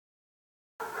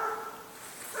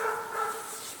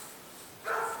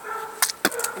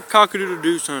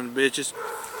cock-a-doodle-doo, son of bitches.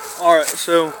 Alright,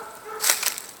 so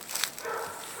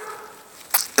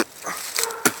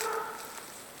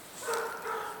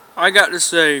I got to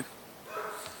say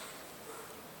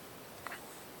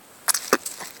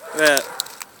that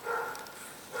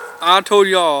I told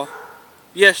y'all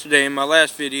yesterday in my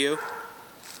last video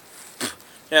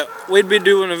that we'd be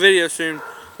doing a video soon.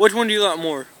 Which one do you like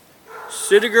more?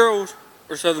 City Girls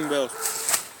or Southern Belles?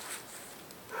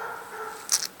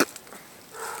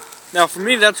 Now for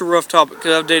me that's a rough topic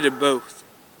because I've dated both.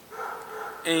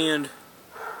 And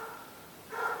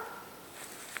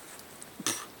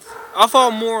I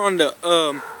fall more on the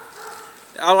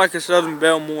I like a Southern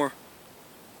Belle more.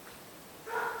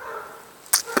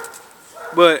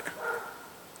 But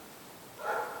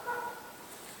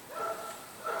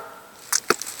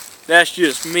that's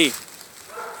just me.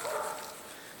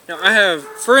 Now I have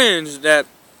friends that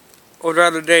would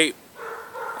rather date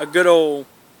a good old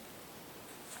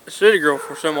city girl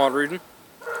for some odd reason.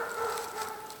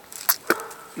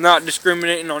 Not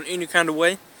discriminating on any kind of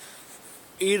way.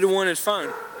 Either one is fine.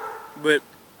 But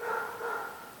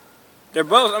they're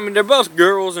both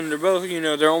girls and they're both, you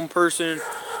know, their own person.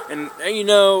 And you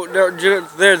know,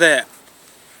 they're that.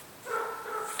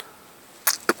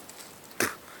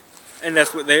 And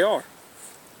that's what they are.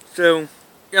 So,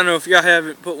 you know, if y'all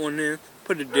haven't put one in,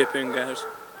 put a dip in, guys.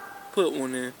 Put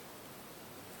one in.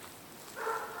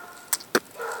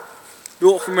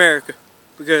 Do it for America.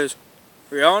 Because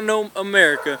we all know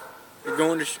America is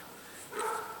going to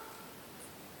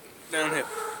downhill.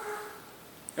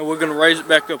 And we're going to raise it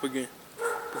back up again.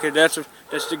 Because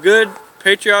that's the good,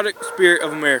 patriotic spirit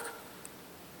of America.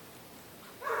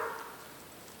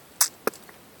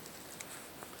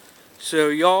 So,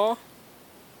 y'all,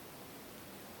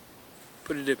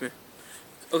 put a dip in.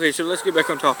 Okay, so let's get back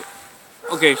on topic.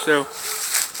 Okay, so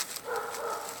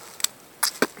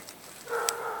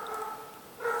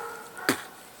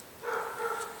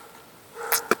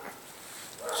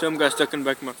something got stuck in the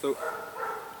back of my throat.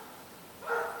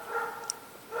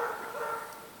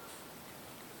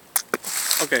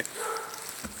 Okay.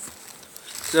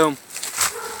 So,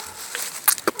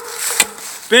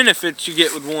 benefits you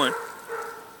get with one.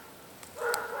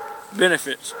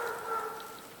 Benefits.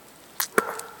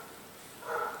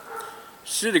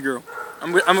 City Girl.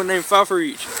 I'm gonna name 5 for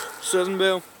each. Southern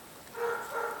Belle.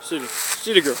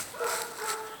 City Girl.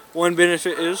 One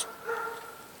benefit is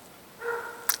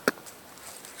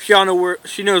she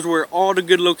knows where all the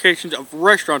good locations of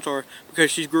restaurants are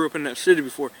because she grew up in that city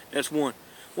before. That's one.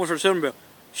 One for Southern Belle.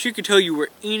 She can tell you where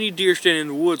any deer stand in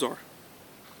the woods are.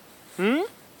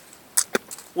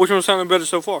 Which one's sounding better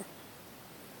so far?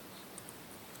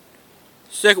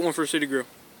 Second one for City Girl.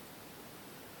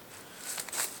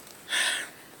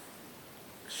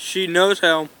 She knows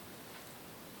how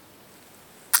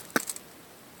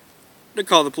to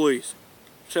call the police.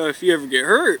 So if you ever get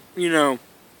hurt, you know,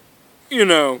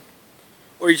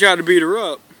 or you try to beat her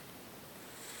up,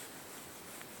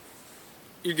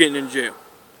 you're getting in jail.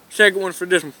 Second one for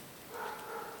this one.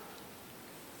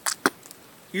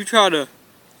 You try to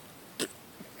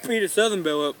beat a Southern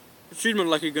Belle up, she's more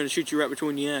likely going to shoot you right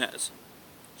between the eyes.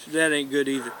 So that ain't good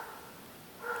either.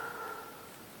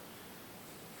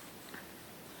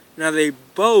 Now they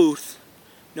both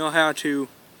know how to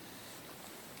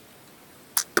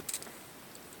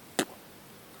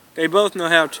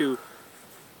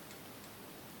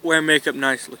wear makeup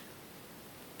nicely,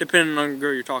 depending on the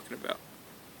girl you're talking about.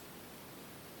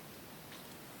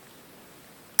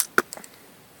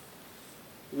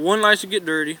 One likes to get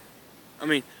dirty.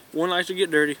 One likes to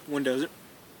get dirty, one doesn't.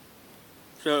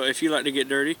 So if you like to get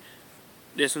dirty,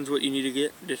 this one's what you need to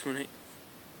get. This one ain't.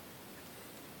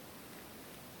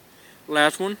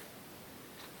 Last one.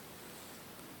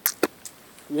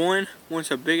 One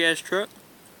wants a big ass truck.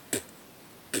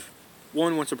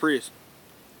 One wants a Prius.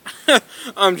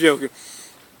 I'm joking.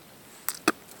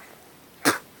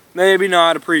 Maybe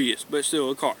not a Prius, but still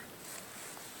a car.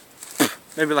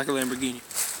 Maybe like a Lamborghini.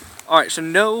 Alright, so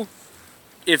no,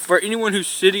 if for anyone who's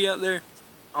city out there,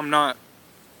 I'm not,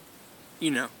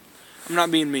 I'm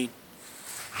not being mean.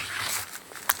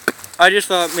 I just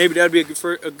thought maybe that'd be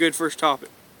a good first topic.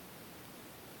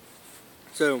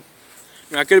 So,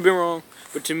 I could have been wrong,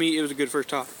 but to me it was a good first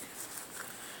topic.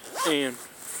 And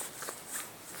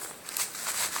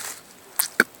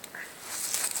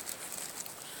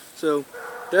so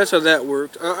that's how that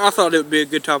worked. I thought it would be a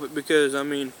good topic because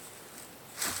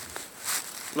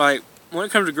like when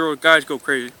it comes to girls, guys go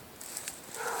crazy.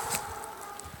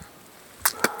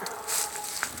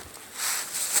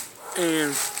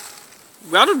 And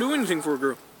I don't do anything for a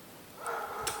girl.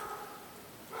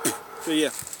 So yeah.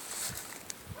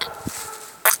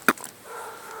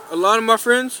 a lot of my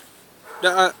friends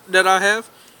that I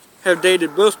have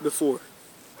dated both before.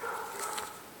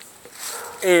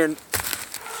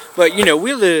 But you know,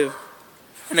 we live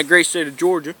in a great state of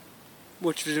Georgia,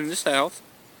 which is in the south.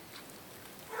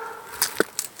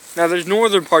 Now there's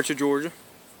northern parts of Georgia.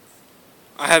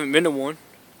 I haven't been to one.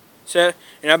 And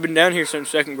I've been down here since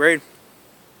 2nd grade.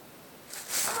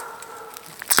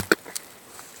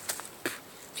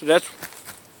 So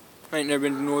I ain't never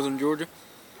been to northern Georgia.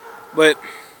 But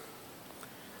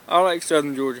I like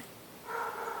southern Georgia.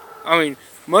 I mean,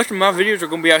 most of my videos are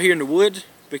going to be out here in the woods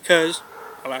because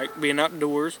I like being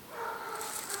outdoors.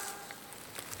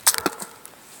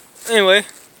 Anyway,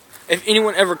 if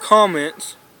anyone ever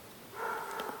comments,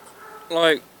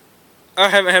 like, I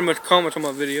haven't had much comments on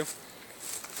my video,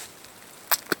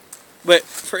 but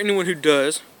for anyone who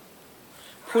does,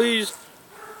 please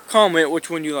comment which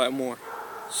one you like more,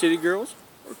 City Girls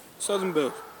or Southern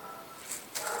Belle.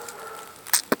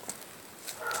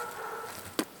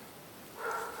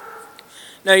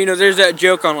 Now, you know, there's that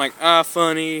joke on like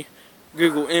iFunny,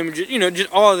 Google Images, you know,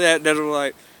 just all of that are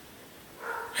like,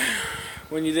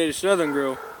 when you date a Southern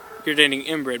girl, you're dating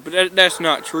inbred, but that's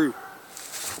not true.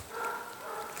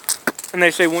 And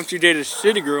they say once you date a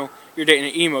city girl, you're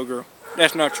dating an emo girl.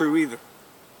 That's not true either.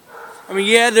 I mean,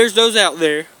 yeah, there's those out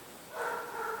there,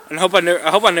 and I hope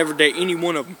I never date any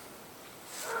one of them.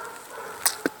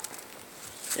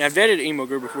 Yeah, I've dated an emo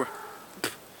girl before.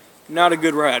 Not a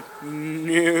good ride.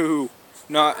 No,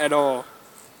 not at all.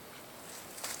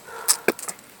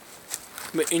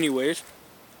 But anyways,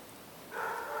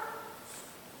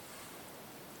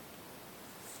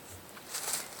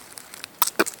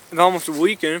 it's almost a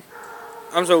weekend.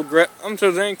 I'm so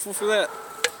thankful for that.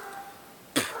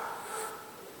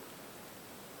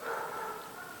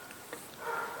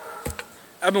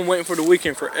 I've been waiting for the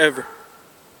weekend forever.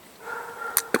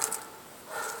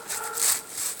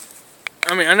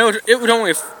 I mean, I know it was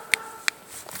only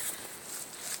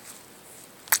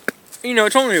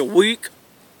it's only a week,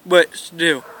 but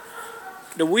still,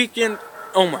 the weekend.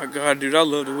 Oh my God, dude, I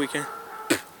love the weekend.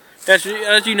 That's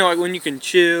you know, like when you can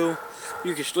chill,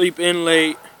 you can sleep in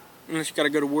late, unless you gotta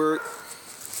go to work.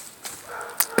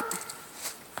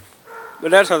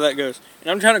 But that's how that goes. And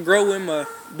I'm trying to grow in my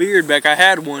beard back. I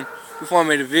had one before I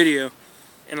made a video,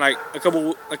 and like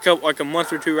a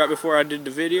month or two right before I did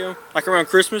the video, like around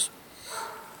Christmas,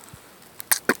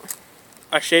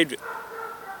 I shaved it.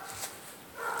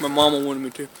 My mama wanted me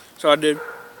to, so I did,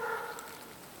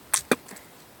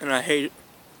 and I hate it.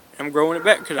 I'm growing it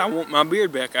back because I want my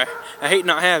beard back. I hate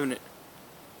not having it.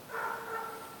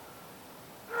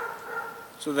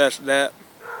 So that's that.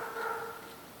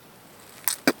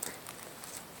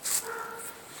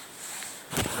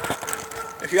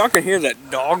 If y'all can hear that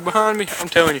dog behind me, I'm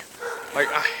telling you, like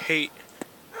I hate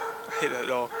that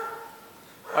dog.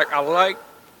 Like I like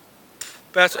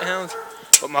Basset Hounds,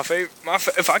 but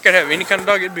if I could have any kind of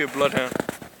dog, it'd be a Bloodhound.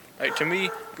 Like to me,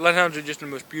 Bloodhounds are just the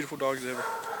most beautiful dogs ever.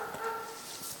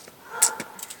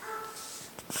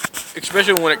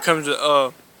 Especially when it comes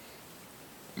to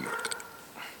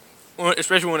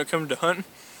hunting.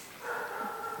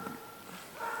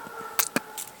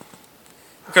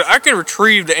 Because I can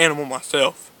retrieve the animal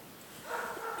myself.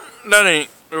 I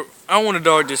want a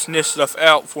dog to sniff stuff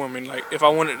out for me. Like if I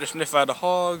wanted to sniff out a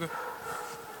hog,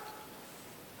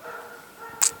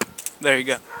 there you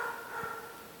go.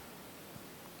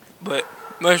 But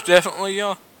most definitely,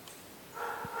 y'all,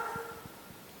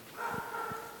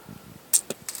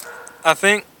 I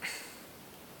think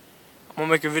I'm gonna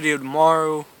make a video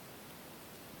tomorrow,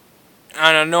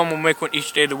 and I know I'm gonna make one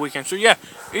each day of the weekend. So yeah,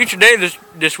 each day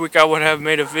this week I would have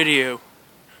made a video,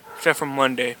 except for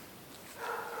Monday.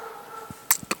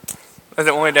 That's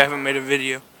the only day I haven't made a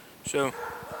video. So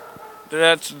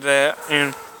that's that,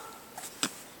 and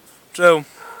so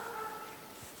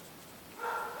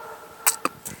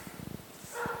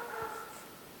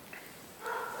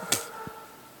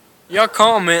y'all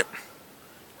comment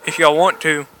if y'all want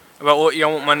to about what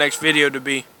y'all want my next video to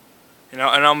be, and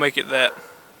I'll make it that.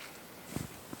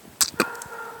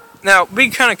 Now, be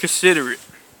kind of considerate.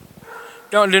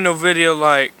 Don't do no video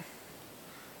like,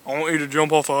 I want you to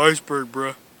jump off an iceberg,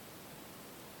 bruh.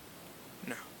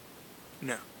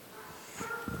 No.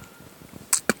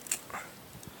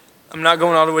 I'm not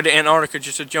going all the way to Antarctica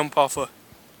just to jump off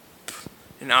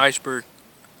an iceberg.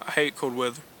 I hate cold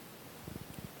weather.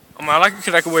 I mean, I like it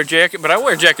because I can wear a jacket, but I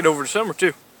wear a jacket over the summer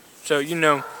too. So, you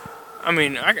know, I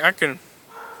mean, I can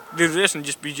do this and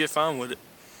just be just fine with it.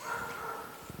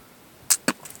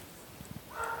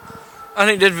 I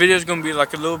think this video is going to be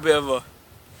like a little bit of a,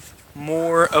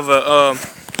 more of a,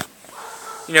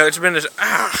 you know, it's been this,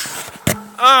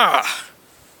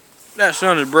 That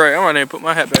sun is bright. I might need to put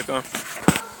my hat back on.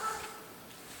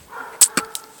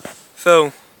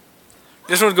 So,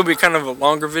 this one's gonna be kind of a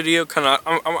longer video.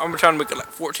 I'm trying to make it like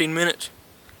 14 minutes.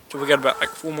 So we got about like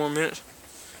 4 more minutes.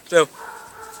 So,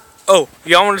 oh,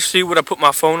 y'all want to see what I put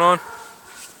my phone on?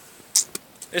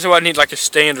 This is why I need like a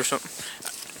stand or something.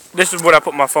 This is what I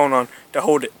put my phone on to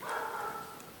hold it.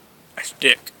 A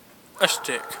stick. A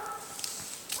stick.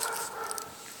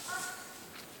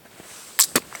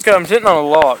 Because I'm sitting on a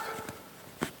log.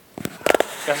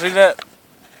 Y'all see that?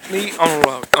 Me on a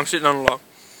log. I'm sitting on a log.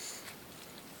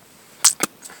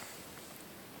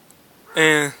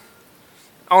 And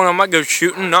I don't know, I might go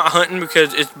shooting, not hunting,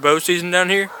 because it's bow season down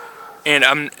here. And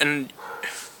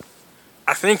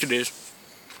I think it is.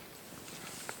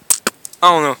 I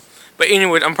don't know. But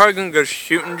anyway, I'm probably going to go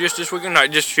shooting just this weekend.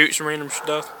 Like, just shoot some random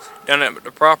stuff down at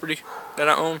the property that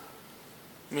I own.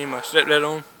 Me and my stepdad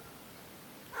own.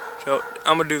 So,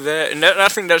 I'm going to do that. And I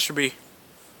think that should be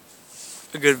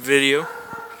a good video.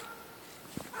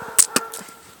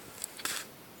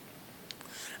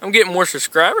 I'm getting more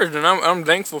subscribers, and I'm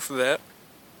thankful for that.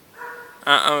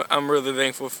 I'm really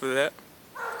thankful for that.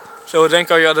 So,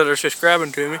 thank all y'all that are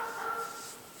subscribing to me.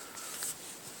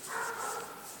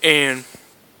 And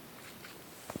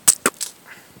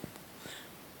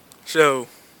so,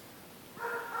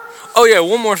 oh yeah,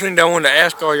 one more thing that I wanted to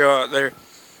ask all y'all out there.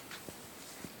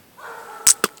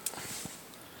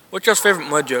 What's y'all's favorite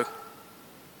mud jug?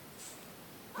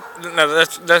 Now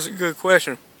that's a good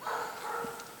question.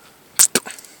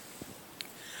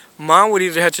 Mine would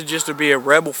either have to just be a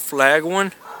Rebel flag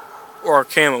one or a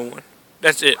camo one.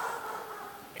 That's it.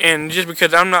 And just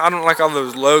because I don't like all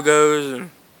those logos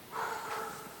and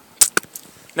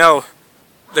now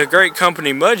the great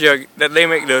company mud jug that they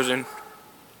make those in,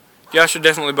 y'all should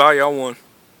definitely buy y'all one.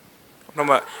 I'm talking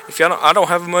about, if y'all I don't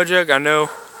have a mud jug, I know.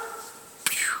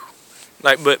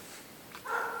 Like, but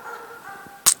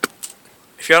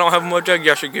if y'all don't have a mud jug,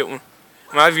 y'all should get one.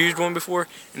 And I've used one before,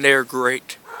 and they are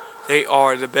great. They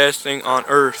are the best thing on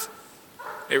earth.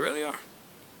 They really are.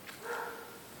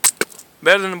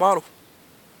 Better than the bottle.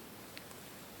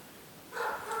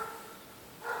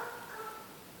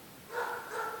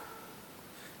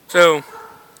 So,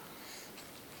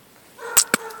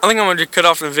 I think I'm going to just cut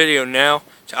off the video now.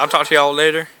 So I'll talk to y'all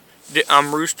later.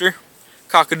 I'm Rooster.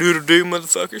 Cock-a-doodle-doo,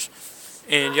 motherfuckers.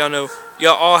 And y'all know,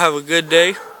 y'all all have a good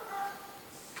day.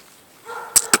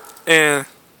 And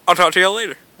I'll talk to y'all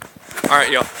later.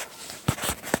 Alright, y'all.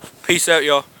 Peace out,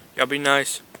 y'all. Y'all be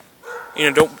nice.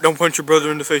 You know, don't punch your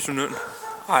brother in the face or nothing.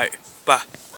 Alright, bye.